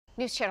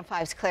News Channel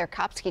 5's Claire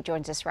Kopsky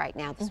joins us right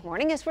now this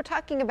morning as we're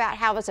talking about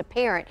how, as a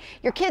parent,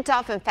 your kids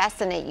often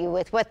fascinate you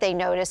with what they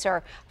notice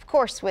or, of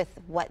course, with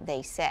what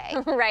they say.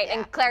 Right, yeah.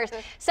 And Claire,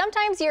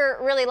 sometimes you're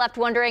really left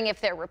wondering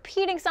if they're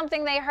repeating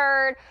something they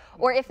heard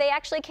or if they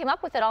actually came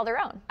up with it all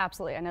their own.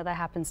 Absolutely. I know that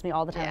happens to me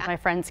all the time with my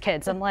friends'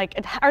 kids. I'm like,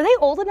 are they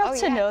old enough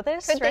to know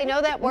this? Could they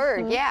know that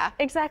word? Yeah.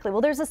 Exactly.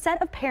 Well, there's a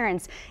set of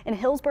parents in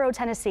Hillsborough,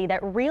 Tennessee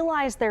that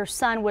realized their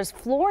son was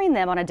flooring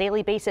them on a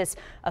daily basis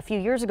a few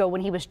years ago when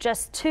he was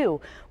just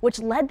 2, which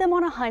led them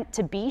on a hunt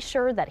to be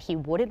sure that he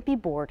wouldn't be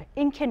bored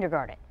in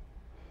kindergarten.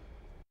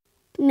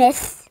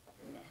 Miss.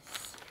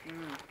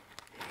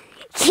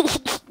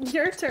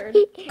 Your turn.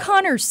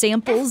 Connor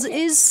Samples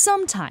is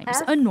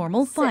sometimes a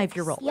normal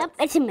 5-year-old. Yep,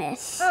 it's a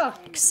miss. Oh.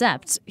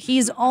 Except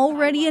he's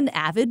already an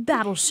avid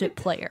Battleship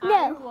player.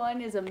 No.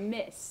 One is a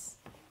miss.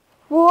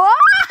 What?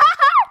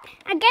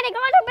 I'm getting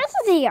all the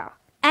misses here.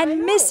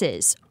 And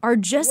misses are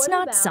just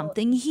not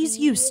something he's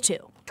used to.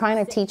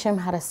 Trying to teach him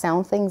how to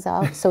sound things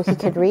out so he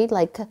could read,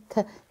 like,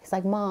 he's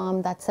like,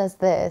 Mom, that says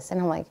this.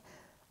 And I'm like,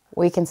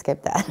 we can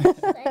skip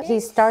that. He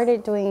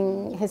started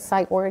doing his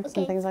sight words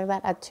and things like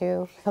that at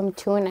 2. From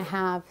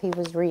 2.5, he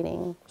was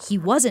reading. He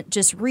wasn't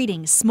just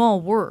reading small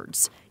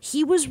words.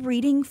 He was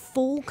reading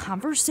full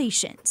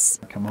conversations.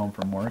 I come home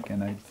from work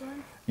and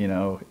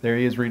there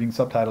he is reading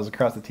subtitles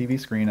across the TV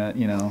screen at,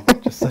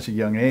 just such a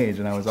young age.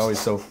 And I was always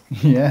so,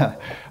 I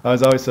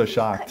was always so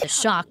shocked. The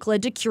shock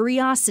led to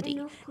curiosity.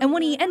 And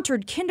when he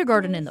entered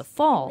kindergarten in the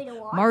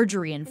fall,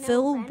 Marjorie and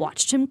Phil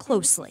watched him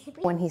closely.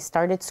 When he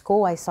started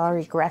school, I saw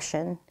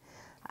regression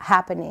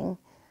happening.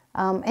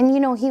 And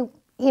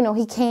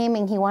he came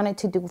and he wanted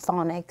to do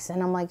phonics.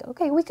 And I'm like,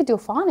 okay, we could do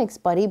phonics,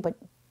 buddy, but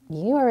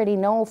you already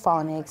know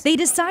phonics. They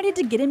decided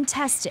to get him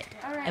tested.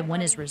 And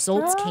when his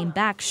results came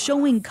back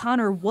showing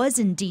Connor was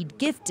indeed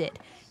gifted,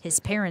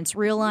 his parents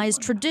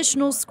realized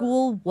traditional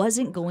school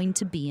wasn't going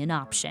to be an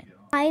option.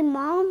 My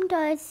mom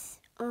does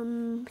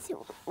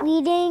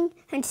reading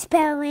and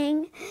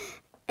spelling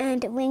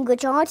and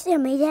language arts,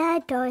 and my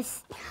dad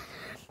does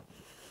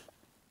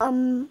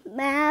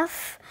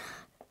math,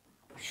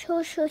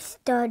 social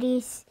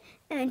studies,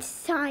 and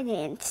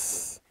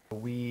science.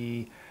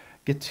 We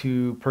get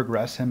to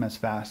progress him as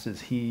fast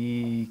as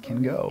he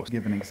can go.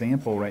 Give an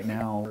example right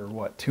now,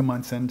 we're 2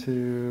 months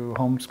into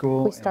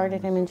homeschool. We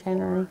started him in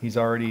January. He's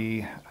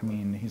already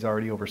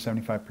over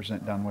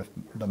 75% done with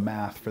the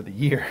math for the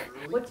year.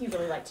 What do you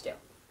really like to do?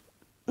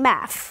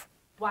 Math.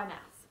 Why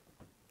math?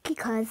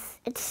 Because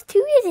it's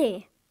too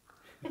easy.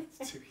 What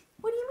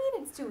do you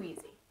mean it's too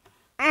easy?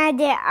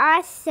 And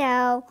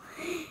also,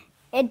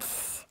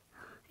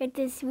 it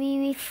is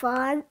really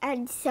fun,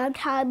 and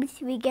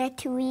sometimes we get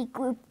to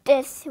regroup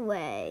this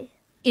way.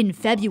 In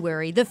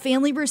February, the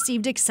family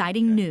received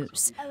exciting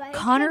news.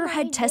 Connor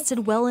had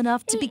tested well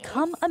enough to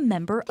become a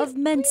member of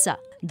Mensa,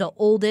 the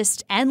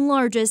oldest and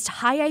largest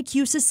high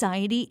IQ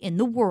society in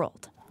the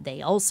world.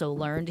 They also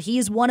learned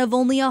he's one of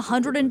only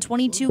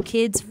 122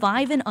 kids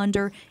 5 and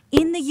under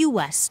in the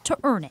U.S. to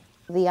earn it.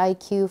 The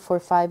IQ for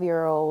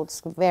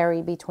 5-year-olds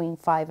vary between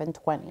 5 and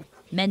 20.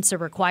 Mensa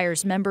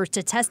requires members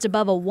to test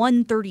above a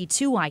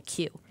 132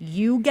 IQ.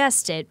 You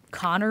guessed it,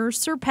 Connor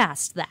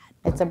surpassed that.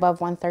 It's above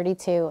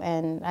 132,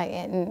 and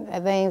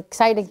the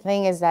exciting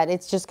thing is that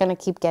it's just going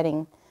to keep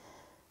getting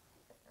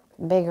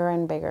bigger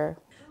and bigger.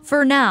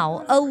 For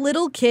now, a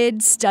little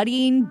kid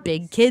studying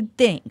big kid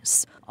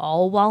things,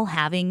 all while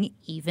having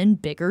even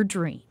bigger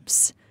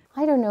dreams.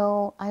 I don't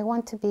know. I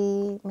want to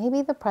be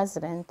maybe the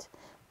president,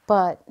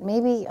 but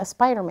maybe a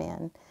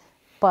Spider-Man.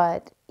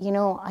 But,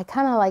 I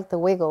kind of like the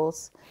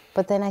Wiggles.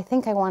 But then I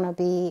think I want to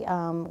be,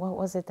 what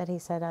was it that he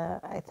said?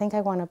 I think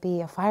I want to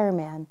be a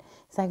fireman.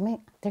 It's like,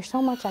 man, there's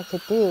so much I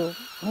could do.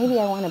 Maybe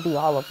I want to be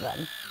all of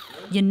them.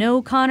 You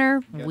know,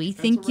 Connor, we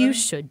think you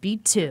should be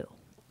too.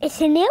 It's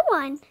a new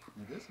one.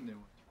 It is a new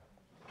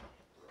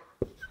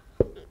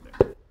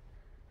one.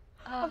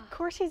 Of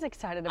course he's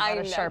excited about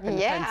a sharpened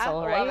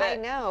pencil, right? Love I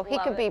know. He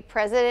could be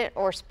president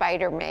or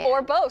Spider-Man.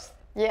 Or both.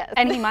 Yes.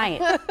 And he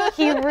might.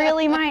 He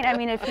really might. I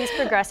mean, if he's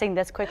progressing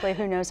this quickly,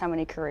 who knows how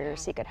many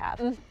careers he could have.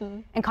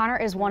 And Connor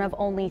is one of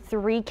only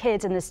 3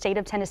 kids in the state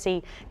of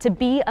Tennessee to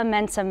be a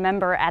Mensa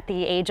member at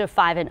the age of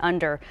 5 and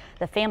under.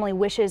 The family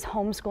wishes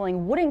homeschooling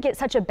wouldn't get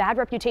such a bad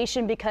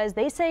reputation because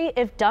they say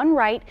if done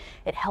right,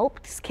 it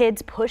helps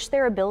kids push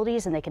their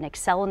abilities and they can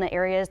excel in the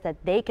areas that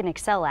they can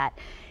excel at.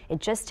 It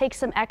just takes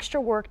some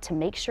extra work to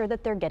make sure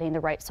that they're getting the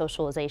right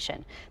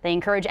socialization. They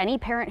encourage any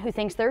parent who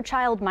thinks their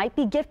child might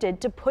be gifted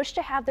to push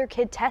to have their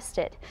kid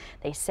tested.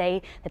 They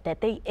say that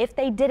if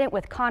they didn't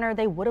with Connor,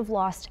 they would have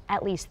lost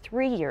at least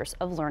 3 years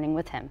of learning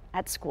with him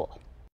at school.